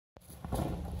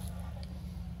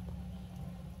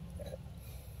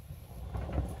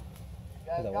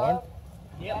that Warren?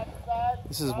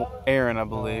 This is Aaron, I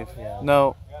believe. Yeah.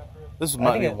 No, this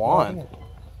might be Juan.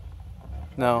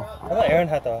 No. I thought Aaron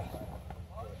had the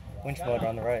winch motor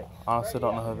on the right. Honestly,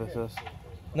 don't know who this is.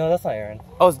 No, that's not Aaron.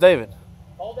 Oh, it's David.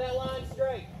 Hold that line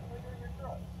straight.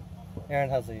 Aaron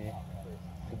has the...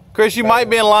 Chris, you might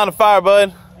be in line of fire,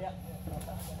 bud.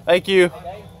 Thank you.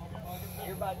 Okay.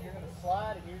 You're going to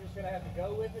slide and you're just going to have to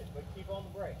go with it, but keep on the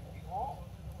brake.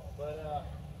 But,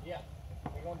 yeah.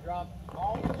 You're going to drop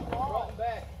front and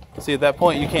back. See, at that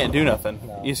point, you can't do nothing.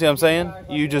 No. You see what I'm saying?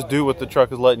 You just do what the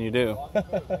truck is letting you do.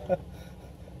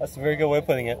 That's a very good way of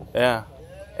putting it. Yeah.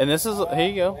 And this is, here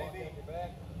you go.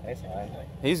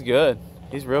 He's good.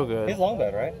 He's real good. He's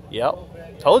Longbed, right?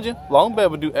 Yep. Told you.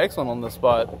 Longbed would do excellent on this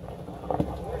spot.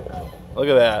 Look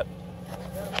at that.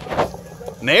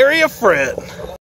 Nary a fret.